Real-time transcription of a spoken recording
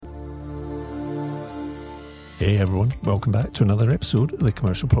Hey everyone, welcome back to another episode of the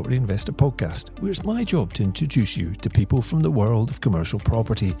Commercial Property Investor Podcast, where it's my job to introduce you to people from the world of commercial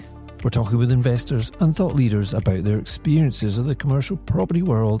property. We're talking with investors and thought leaders about their experiences of the commercial property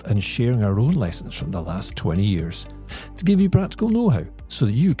world and sharing our own lessons from the last 20 years to give you practical know-how so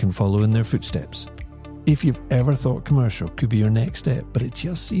that you can follow in their footsteps. If you've ever thought commercial could be your next step, but it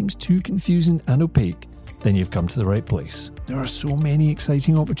just seems too confusing and opaque, then you've come to the right place. There are so many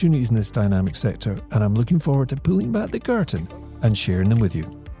exciting opportunities in this dynamic sector, and I'm looking forward to pulling back the curtain and sharing them with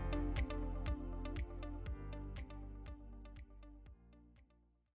you.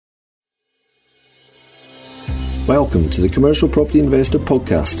 Welcome to the Commercial Property Investor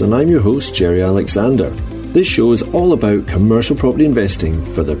Podcast, and I'm your host, Jerry Alexander. This show is all about commercial property investing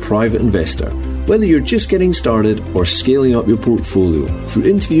for the private investor. Whether you're just getting started or scaling up your portfolio, through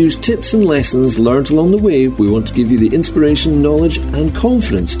interviews, tips and lessons learned along the way, we want to give you the inspiration, knowledge and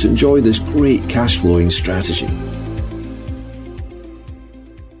confidence to enjoy this great cash flowing strategy.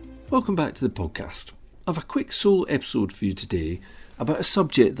 Welcome back to the podcast. I have a quick solo episode for you today about a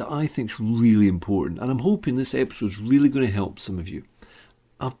subject that I think is really important, and I'm hoping this episode is really going to help some of you.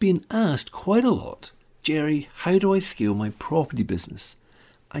 I've been asked quite a lot, Jerry, how do I scale my property business?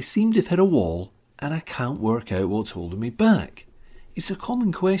 I seem to have hit a wall and I can't work out what's holding me back. It's a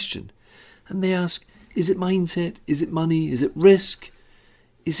common question. And they ask, is it mindset? Is it money? Is it risk?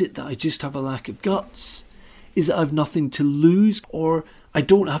 Is it that I just have a lack of guts? Is it I've nothing to lose? Or I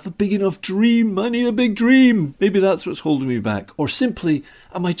don't have a big enough dream? I need a big dream. Maybe that's what's holding me back. Or simply,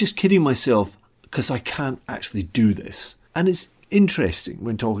 am I just kidding myself because I can't actually do this? And it's interesting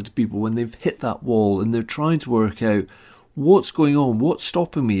when talking to people when they've hit that wall and they're trying to work out what's going on, what's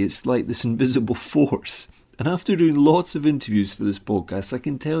stopping me. It's like this invisible force. And after doing lots of interviews for this podcast, I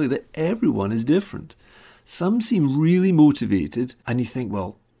can tell you that everyone is different. Some seem really motivated and you think,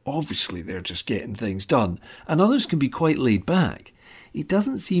 well, obviously they're just getting things done. And others can be quite laid back. It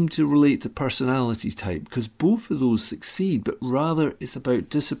doesn't seem to relate to personality type because both of those succeed, but rather it's about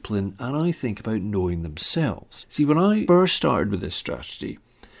discipline and I think about knowing themselves. See, when I first started with this strategy,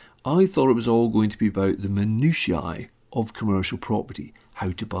 I thought it was all going to be about the minutiae of commercial property,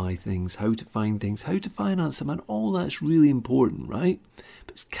 how to buy things, how to find things, how to finance them, and all that's really important, right?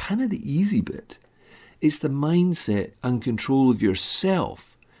 But it's kind of the easy bit. It's the mindset and control of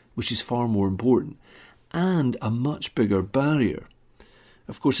yourself, which is far more important, and a much bigger barrier.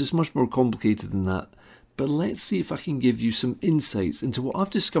 Of course, it's much more complicated than that, but let's see if I can give you some insights into what I've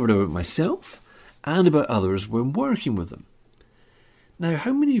discovered about myself and about others when working with them. Now,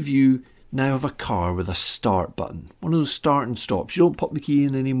 how many of you now have a car with a start button? One of those start and stops. You don't pop the key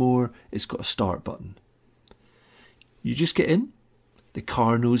in anymore. It's got a start button. You just get in. The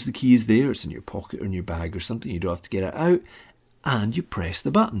car knows the key is there. It's in your pocket or in your bag or something. You don't have to get it out. And you press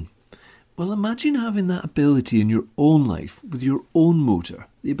the button. Well, imagine having that ability in your own life with your own motor.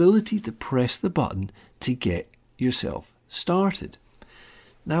 The ability to press the button to get yourself started.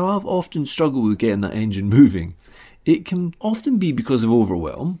 Now, I've often struggled with getting that engine moving. It can often be because of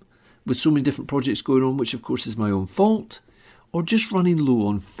overwhelm, with so many different projects going on, which of course is my own fault, or just running low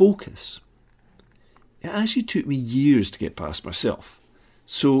on focus. It actually took me years to get past myself.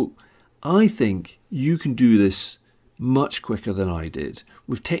 So I think you can do this much quicker than I did,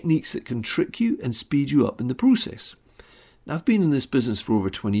 with techniques that can trick you and speed you up in the process. Now, I've been in this business for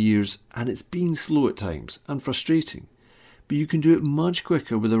over 20 years and it's been slow at times and frustrating, but you can do it much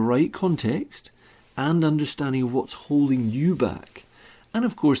quicker with the right context and understanding of what's holding you back. And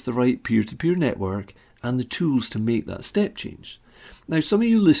of course the right peer-to-peer network and the tools to make that step change. Now, some of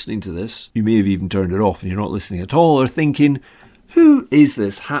you listening to this, you may have even turned it off and you're not listening at all, are thinking, who is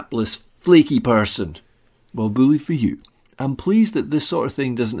this hapless, flaky person? Well, bully for you. I'm pleased that this sort of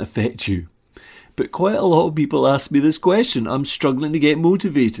thing doesn't affect you. But quite a lot of people ask me this question. I'm struggling to get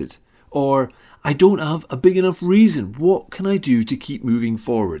motivated. Or, I don't have a big enough reason. What can I do to keep moving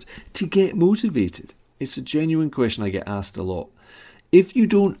forward? To get motivated? It's a genuine question I get asked a lot. If you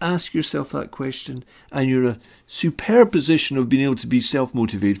don't ask yourself that question and you're in a superb position of being able to be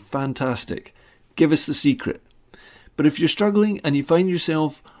self-motivated, fantastic. Give us the secret. But if you're struggling and you find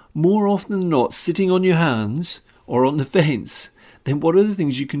yourself more often than not sitting on your hands or on the fence, then what are the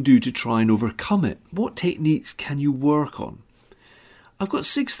things you can do to try and overcome it? What techniques can you work on? I've got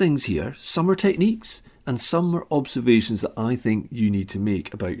 6 things here. Some are techniques and some are observations that I think you need to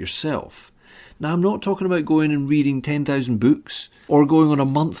make about yourself. Now, I'm not talking about going and reading 10,000 books or going on a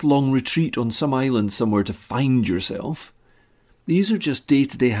month-long retreat on some island somewhere to find yourself. These are just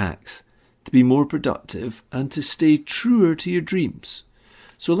day-to-day hacks to be more productive and to stay truer to your dreams.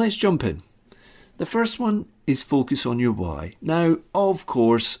 So let's jump in. The first one is focus on your why. Now, of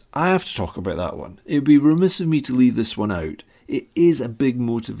course, I have to talk about that one. It would be remiss of me to leave this one out. It is a big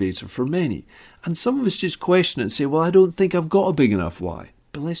motivator for many. And some of us just question it and say, well, I don't think I've got a big enough why.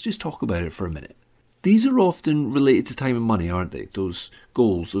 But let's just talk about it for a minute. These are often related to time and money, aren't they? Those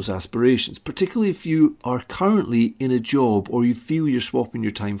goals, those aspirations, particularly if you are currently in a job or you feel you're swapping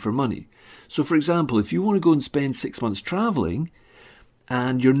your time for money. So, for example, if you want to go and spend 6 months travelling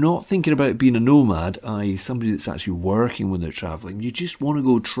and you're not thinking about being a nomad, i.e. somebody that's actually working when they're travelling, you just want to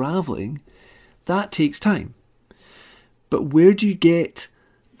go travelling, that takes time. But where do you get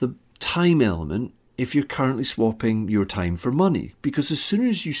the time element if you're currently swapping your time for money? Because as soon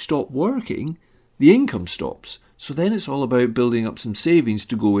as you stop working, the income stops. So then it's all about building up some savings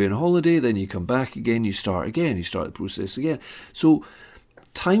to go away on holiday, then you come back again, you start the process again. So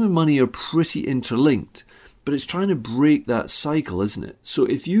time and money are pretty interlinked, but it's trying to break that cycle, isn't it? So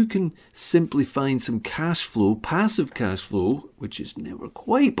if you can simply find some cash flow, passive cash flow, which is never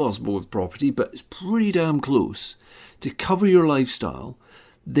quite possible with property, but it's pretty damn close, to cover your lifestyle,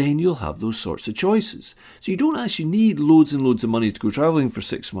 then you'll have those sorts of choices. So you don't actually need loads and loads of money to go travelling for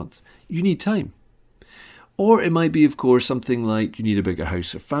 6 months. You need time. Or it might be, of course, something like you need a bigger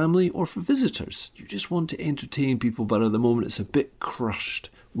house or family, or for visitors. You just want to entertain people, but at the moment it's a bit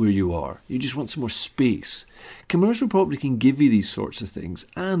crushed where you are. You just want some more space. Commercial property can give you these sorts of things,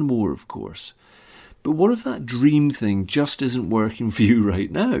 and more, of course. But what if that dream thing just isn't working for you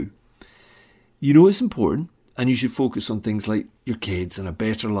right now? You know it's important, and you should focus on things like your kids and a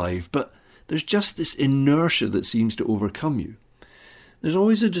better life, but there's just this inertia that seems to overcome you. There's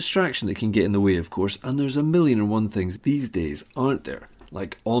always a distraction that can get in the way, of course, and there's a million and one things these days, aren't there?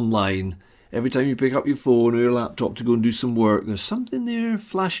 Like online, every time you pick up your phone or your laptop to go and do some work, there's something there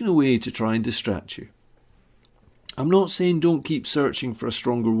flashing away to try and distract you. I'm not saying don't keep searching for a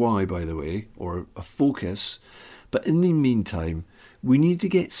stronger why, by the way, or a focus, but in the meantime, we need to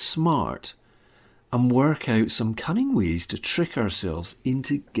get smart and work out some cunning ways to trick ourselves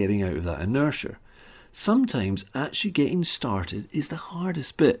into getting out of that inertia. Sometimes actually getting started is the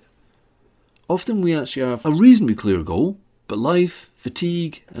hardest bit. Often we actually have a reasonably clear goal, but life,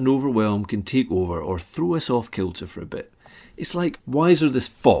 fatigue and overwhelm can take over or throw us off kilter for a bit. It's like, why is there this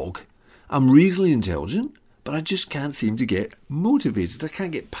fog? I'm reasonably intelligent, but I just can't seem to get motivated. I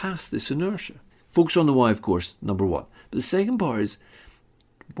can't get past this inertia. Focus on the why, of course, number one. But the second part is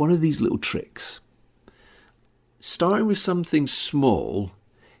one of these little tricks. Starting with something small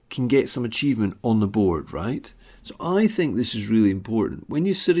can get some achievement on the board, right? So I think this is really important. When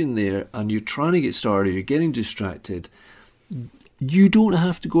you're sitting there and you're trying to get started, you're getting distracted, you don't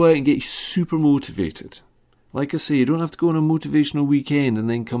have to go out and get super motivated. Like I say, you don't have to go on a motivational weekend and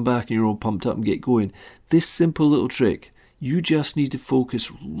then come back and you're all pumped up and get going. This simple little trick, you just need to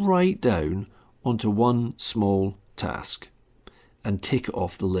focus right down onto one small task and tick it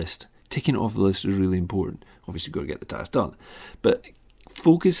off the list. Ticking it off the list is really important. Obviously, you've got to get the task done. But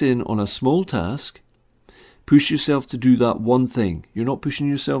focus in on a small task. Push yourself to do that one thing. You're not pushing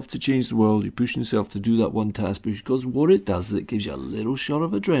yourself to change the world. You're pushing yourself to do that one task because what it does is it gives you a little shot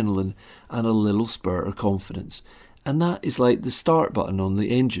of adrenaline and a little spurt of confidence. And that is like the start button on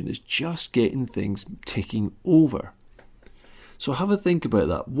the engine. It's just getting things ticking over. So have a think about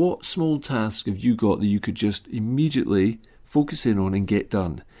that. What small task have you got that you could just immediately focus in on and get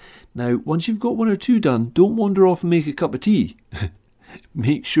done? Now, once you've got one or two done, don't wander off and make a cup of tea.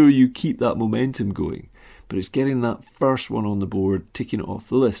 Make sure you keep that momentum going. But it's getting that first one on the board, ticking it off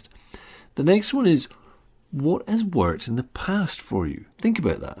the list. The next one is, what has worked in the past for you? Think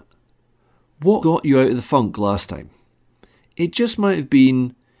about that. What got you out of the funk last time? It just might have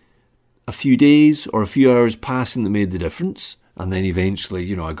been a few days or a few hours passing that made the difference. And then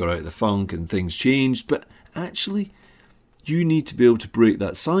eventually, I got out of the funk and things changed. But actually, you need to be able to break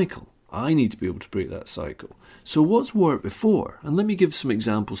that cycle. I need to be able to break that cycle. So what's worked before? And let me give some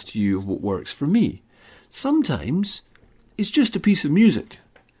examples to you of what works for me. Sometimes it's just a piece of music.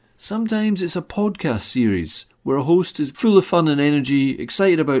 Sometimes it's a podcast series where a host is full of fun and energy,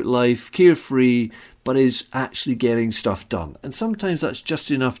 excited about life, carefree, but is actually getting stuff done. And sometimes that's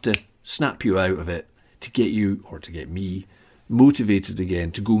just enough to snap you out of it, to get you, or to get me, motivated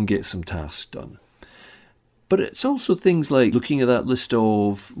again to go and get some tasks done. But it's also things like looking at that list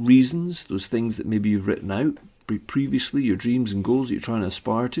of reasons, those things that maybe you've written out previously, your dreams and goals that you're trying to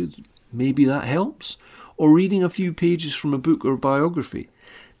aspire to. Maybe that helps. Or reading a few pages from a book or biography.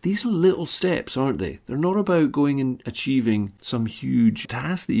 These are little steps, aren't they? They're not about going and achieving some huge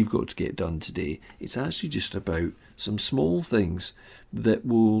task that you've got to get done today. It's actually just about some small things that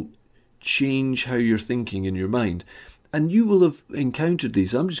will change how you're thinking in your mind. And you will have encountered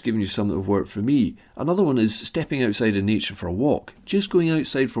these. I'm just giving you some that have worked for me. Another one is stepping outside in nature for a walk. Just going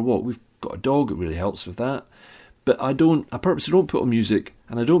outside for a walk. We've got a dog, it really helps with that. But I purposely don't put on music,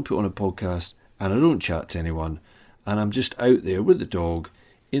 and I don't put on a podcast, and I don't chat to anyone. And I'm just out there with the dog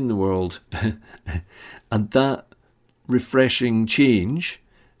in the world. And that refreshing change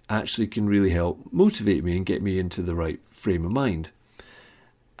actually can really help motivate me and get me into the right frame of mind.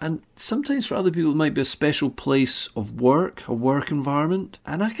 And sometimes for other people it might be a special place of work, a work environment.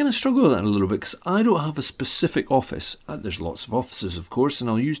 And I kind of struggle with that a little bit because I don't have a specific office. There's lots of offices, of course, and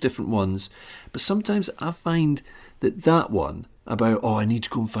I'll use different ones. But sometimes I find that one about, I need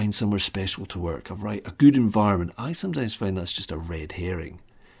to go and find somewhere special to work, a good environment, I sometimes find that's just a red herring.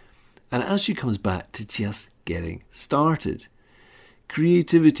 And it actually comes back to just getting started.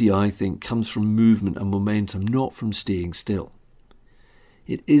 Creativity, I think, comes from movement and momentum, not from staying still.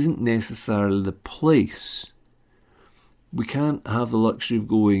 It isn't necessarily the place. We can't have the luxury of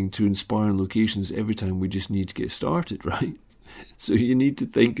going to inspiring locations every time we just need to get started, right? So you need to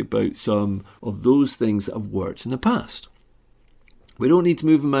think about some of those things that have worked in the past. We don't need to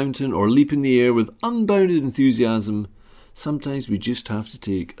move a mountain or leap in the air with unbounded enthusiasm. Sometimes we just have to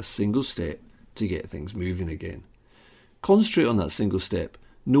take a single step to get things moving again. Concentrate on that single step,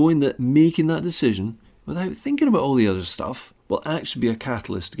 knowing that making that decision without thinking about all the other stuff will actually be a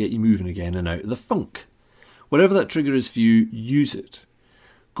catalyst to get you moving again and out of the funk. Whatever that trigger is for you, use it.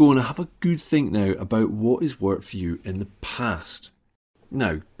 Go and have a good think now about what has worked for you in the past.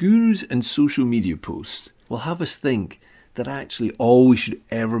 Now, gurus and social media posts will have us think that actually all we should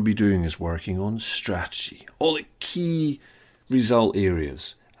ever be doing is working on strategy, all the key result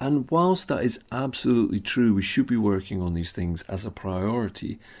areas. And whilst that is absolutely true, we should be working on these things as a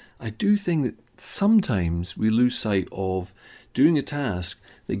priority, I do think that sometimes we lose sight of doing a task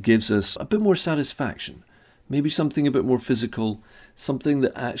that gives us a bit more satisfaction, maybe something a bit more physical, something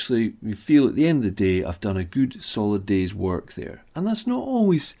that actually we feel at the end of the day, I've done a good solid day's work there. And that's not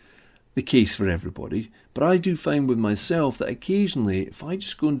always the case for everybody, but I do find with myself that occasionally if I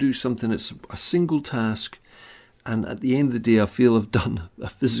just go and do something that's a single task, and at the end of the day I feel I've done a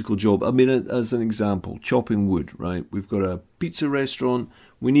physical job. I mean, as an example, chopping wood, right? We've got a pizza restaurant,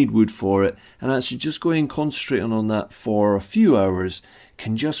 we need wood for it, and actually just going and concentrating on that for a few hours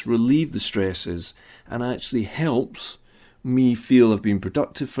can just relieve the stresses and actually helps me feel I've been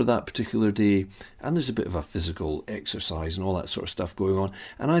productive for that particular day, and there's a bit of a physical exercise and all that sort of stuff going on.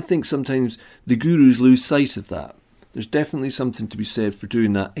 And I think sometimes the gurus lose sight of that. There's definitely something to be said for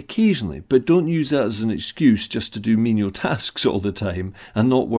doing that occasionally, but don't use that as an excuse just to do menial tasks all the time and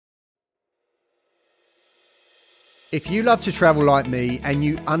not work. If you love to travel like me and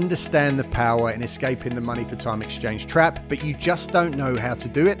you understand the power in escaping the money for time exchange trap, but you just don't know how to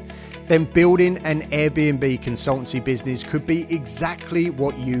do it, then building an Airbnb consultancy business could be exactly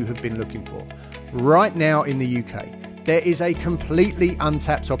what you have been looking for. Right now in the UK, there is a completely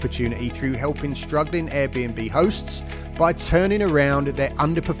untapped opportunity through helping struggling Airbnb hosts by turning around their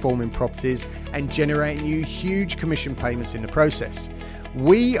underperforming properties and generating you huge commission payments in the process.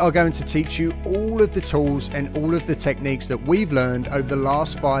 We are going to teach you all of the tools and all of the techniques that we've learned over the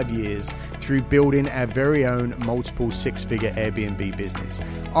last 5 years through building our very own multiple six-figure Airbnb business,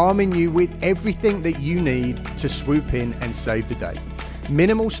 arming you with everything that you need to swoop in and save the day.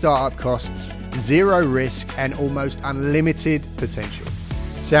 Minimal startup costs, zero risk, and almost unlimited potential.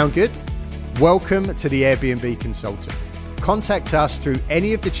 Sound good? Welcome to the Airbnb Consultant. Contact us through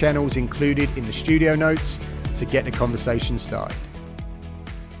any of the channels included in the studio notes to get the conversation started.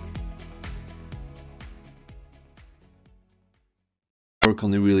 Work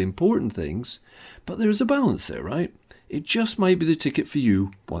on the really important things, but there's a balance there, right? It just might be the ticket for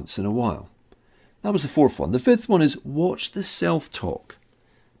you once in a while. That was the fourth one. The fifth one is watch the self-talk.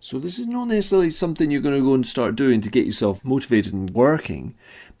 So this is not necessarily something you're going to go and start doing to get yourself motivated and working,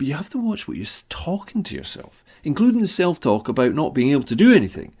 but you have to watch what you're talking to yourself, including the self-talk about not being able to do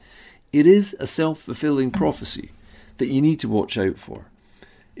anything. It is a self-fulfilling prophecy that you need to watch out for.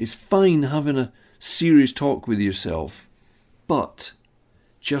 It's fine having a serious talk with yourself, but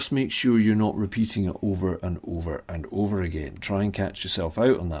just make sure you're not repeating it over and over and over again. Try and catch yourself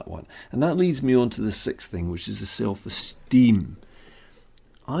out on that one. And that leads me on to the sixth thing, which is the self-esteem.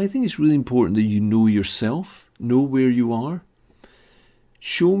 I think it's really important that you know yourself, know where you are.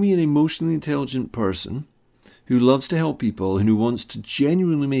 Show me an emotionally intelligent person who loves to help people and who wants to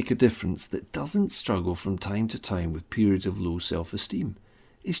genuinely make a difference that doesn't struggle from time to time with periods of low self-esteem.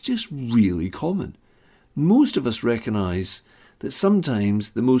 It's just really common. Most of us recognise that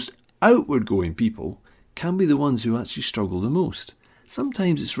sometimes the most outward-going people can be the ones who actually struggle the most.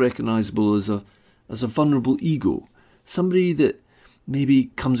 Sometimes it's recognisable as a vulnerable ego. Somebody that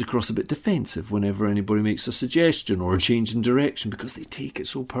maybe comes across a bit defensive whenever anybody makes a suggestion or a change in direction because they take it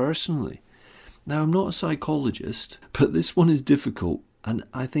so personally. Now, I'm not a psychologist, but this one is difficult and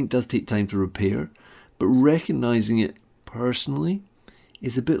I think does take time to repair. But recognising it personally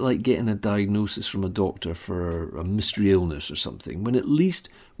is a bit like getting a diagnosis from a doctor for a mystery illness or something, when at least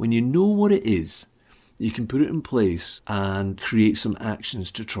when you know what it is, you can put it in place and create some actions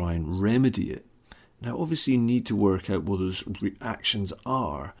to try and remedy it. Now, obviously, you need to work out what those actions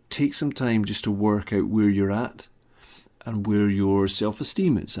are. Take some time just to work out where you're at and where your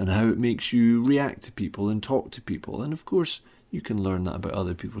self-esteem is and how it makes you react to people and talk to people. And of course, you can learn that about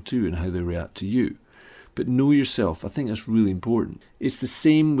other people too and how they react to you. But know yourself. I think that's really important. It's the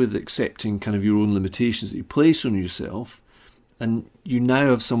same with accepting kind of your own limitations that you place on yourself, and you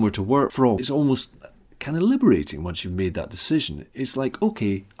now have somewhere to work from. It's almost kind of liberating once you've made that decision. It's like,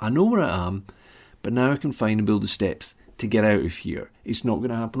 okay, I know where I am, but now I can find and build the steps to get out of here. It's not going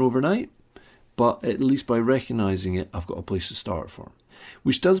to happen overnight, but at least by recognising it, I've got a place to start from.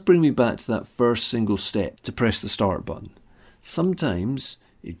 Which does bring me back to that first single step, to press the start button. Sometimes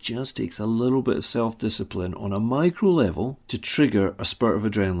it just takes a little bit of self-discipline on a micro level to trigger a spurt of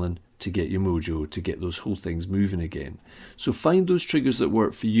adrenaline to get your mojo, to get those whole things moving again. So find those triggers that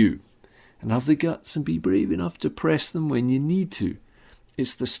work for you and have the guts and be brave enough to press them when you need to.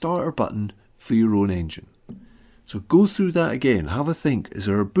 It's the starter button for your own engine. So go through that again. Have a think. Is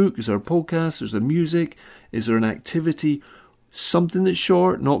there a book? Is there a podcast? Is there music? Is there an activity? Something that's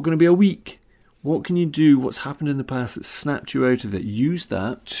short, not going to be a week. What can you do? What's happened in the past that snapped you out of it? Use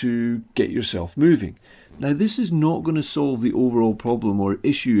that to get yourself moving. Now, this is not going to solve the overall problem or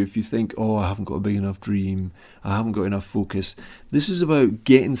issue if you think, oh, I haven't got a big enough dream, I haven't got enough focus. This is about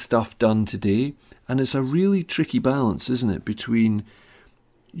getting stuff done today. And it's a really tricky balance, isn't it, between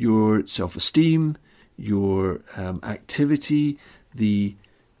your self-esteem, your activity, the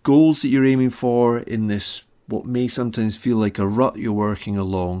goals that you're aiming for in this what may sometimes feel like a rut you're working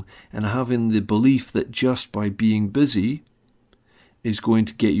along, and having the belief that just by being busy is going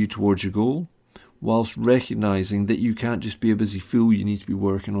to get you towards your goal, whilst recognising that you can't just be a busy fool, you need to be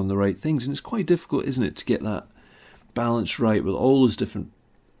working on the right things. And it's quite difficult, isn't it, to get that balance right with all those different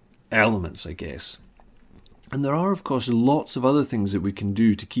elements, I guess. And there are, of course, lots of other things that we can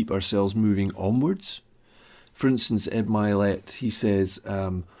do to keep ourselves moving onwards. For instance, Ed Milet, he says,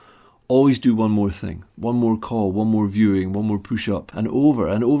 always do one more thing, one more call, one more viewing, one more push-up, and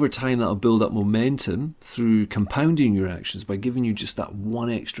over time that'll build up momentum through compounding your actions by giving you just that one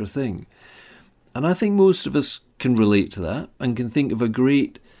extra thing. And I think most of us can relate to that and can think of a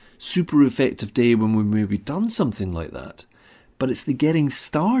great, super effective day when we've maybe done something like that. But it's the getting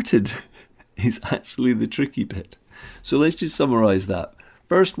started is actually the tricky bit. So let's just summarise that.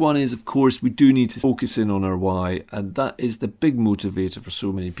 First one is, of course, we do need to focus in on our why, and that is the big motivator for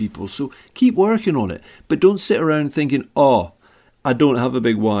so many people. So keep working on it, but don't sit around thinking, oh, I don't have a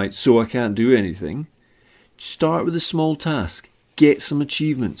big why, so I can't do anything. Start with a small task, get some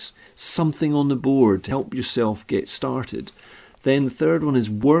achievements, something on the board to help yourself get started. Then the third one is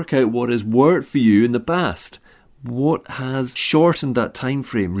work out what has worked for you in the past. What has shortened that time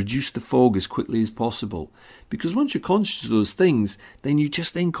frame, reduced the fog as quickly as possible. Because once you're conscious of those things, then you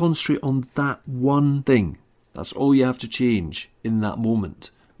just then concentrate on that one thing. That's all you have to change in that moment,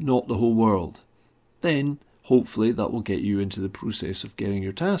 not the whole world. Then, hopefully, that will get you into the process of getting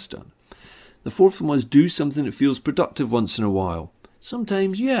your task done. The fourth one was do something that feels productive once in a while.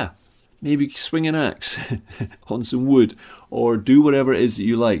 Sometimes, maybe swing an axe on some wood, or do whatever it is that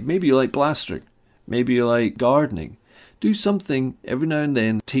you like. Maybe you like plastering. Maybe you like gardening. Do something every now and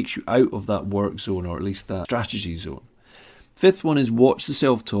then that takes you out of that work zone, or at least that strategy zone. Fifth one is watch the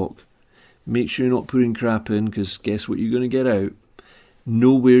self-talk. Make sure you're not putting crap in, because guess what you're going to get out?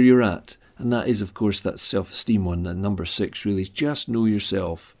 Know where you're at. And that is, of course, that self-esteem one. That number 6 really is just know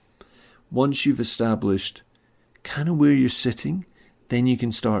yourself. Once you've established kind of where you're sitting, then you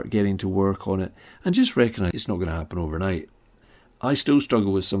can start getting to work on it. And just recognise it's not going to happen overnight. I still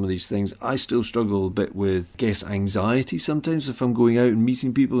struggle with some of these things. I still struggle a bit with, anxiety sometimes if I'm going out and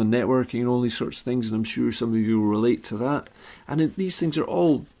meeting people and networking and all these sorts of things, and I'm sure some of you will relate to that. And these things are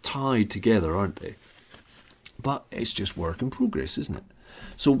all tied together, aren't they? But it's just work in progress, isn't it?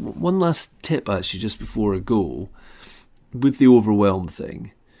 So one last tip, actually, just before I go, with the overwhelm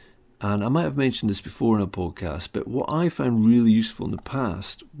thing. And I might have mentioned this before in a podcast, but what I found really useful in the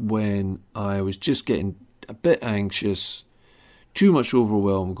past when I was just getting a bit anxious, too much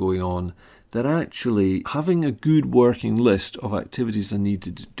overwhelm going on, that actually having a good working list of activities I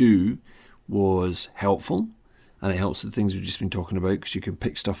needed to do was helpful. and it helps with the things we've just been talking about because you can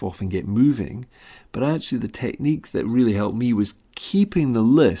pick stuff off and get moving. But actually the technique that really helped me was keeping the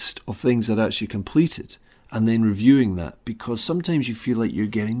list of things I'd actually completed and then reviewing that, because sometimes you feel like you're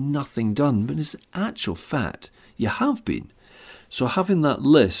getting nothing done, but it's actual fact you have been. So having that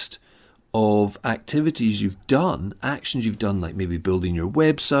list of activities you've done, actions you've done, like maybe building your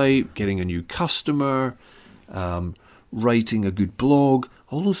website, getting a new customer, writing a good blog,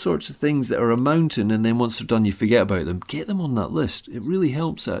 all those sorts of things that are a mountain, and then once they're done you forget about them, get them on that list. It really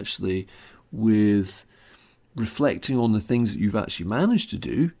helps actually with reflecting on the things that you've actually managed to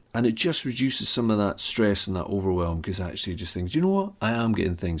do, and it just reduces some of that stress and that overwhelm, because actually just thinks, you know what, I am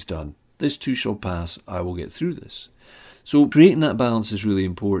getting things done. This too shall pass, I will get through this. So creating that balance is really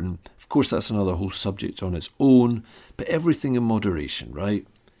important. Of course, that's another whole subject on its own, but everything in moderation, right?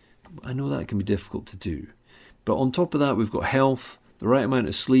 I know that can be difficult to do. But on top of that, we've got health, the right amount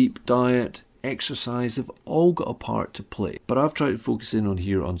of sleep, diet, exercise. They've all got a part to play. But I've tried to focus in on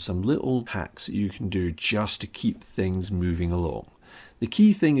here on some little hacks that you can do just to keep things moving along. The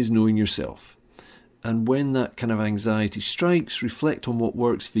key thing is knowing yourself. And when that kind of anxiety strikes, reflect on what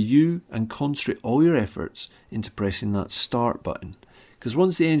works for you and concentrate all your efforts into pressing that start button. Because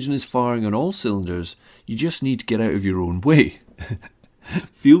once the engine is firing on all cylinders, you just need to get out of your own way.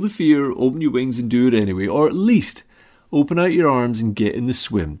 Feel the fear, open your wings and do it anyway, or at least open out your arms and get in the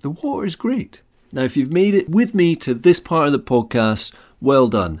swim. The water is great. Now, if you've made it with me to this part of the podcast, well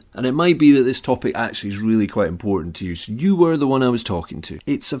done. And it might be that this topic actually is really quite important to you. So you were the one I was talking to.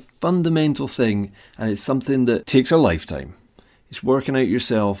 It's a fundamental thing, and it's something that takes a lifetime. It's working out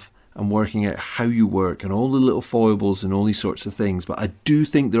yourself and working out how you work and all the little foibles and all these sorts of things. But I do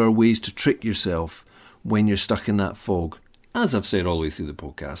think there are ways to trick yourself when you're stuck in that fog, as I've said all the way through the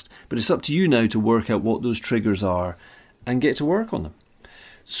podcast. But it's up to you now to work out what those triggers are and get to work on them.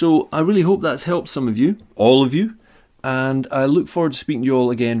 So I really hope that's helped some of you, all of you, and I look forward to speaking to you all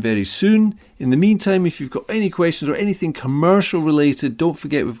again very soon. In the meantime, if you've got any questions or anything commercial related, don't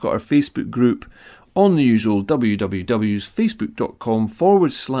forget we've got our Facebook group on the usual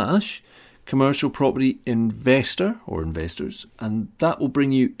www.facebook.com/commercial property investor or investors, and that will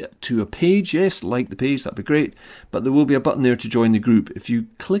bring you to a page. Yes, like the page, that'd be great, but there will be a button there to join the group. If you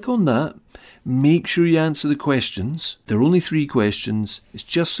click on that, make sure you answer the questions. There are only 3 questions. It's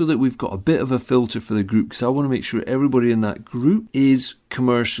just so that we've got a bit of a filter for the group, because I want to make sure everybody in that group is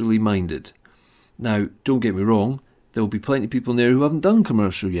commercially minded. Now, don't get me wrong, there'll be plenty of people in there who haven't done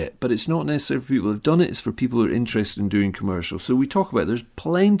commercial yet, but it's not necessarily for people who have done it, it's for people who are interested in doing commercial. So we talk about, there's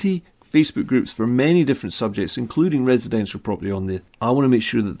plenty Facebook groups for many different subjects, including residential property on there. I want to make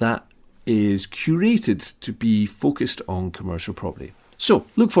sure that that is curated to be focused on commercial property. So,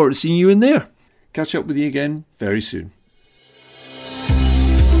 look forward to seeing you in there. Catch up with you again very soon.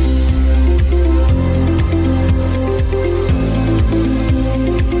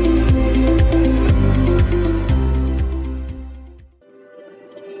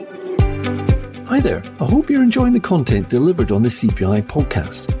 Hi there, I hope you're enjoying the content delivered on the CPI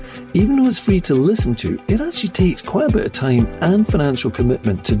podcast. Even though it's free to listen to, it actually takes quite a bit of time and financial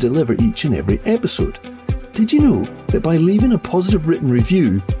commitment to deliver each and every episode. Did you know that by leaving a positive written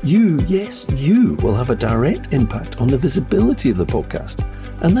review, you will have a direct impact on the visibility of the podcast?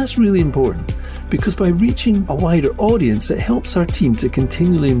 And that's really important, because by reaching a wider audience, it helps our team to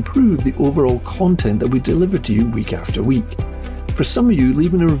continually improve the overall content that we deliver to you week after week. For some of you,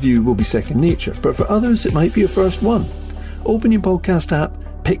 leaving a review will be second nature, but for others, it might be a first one. Open your podcast app,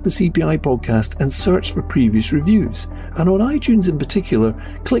 pick the CPI podcast and search for previous reviews. And on iTunes in particular,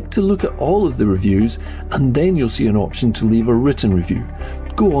 click to look at all of the reviews, and then you'll see an option to leave a written review.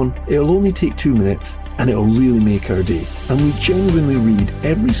 Go on, it'll only take 2 minutes and it'll really make our day. And we genuinely read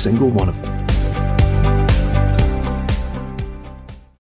every single one of them.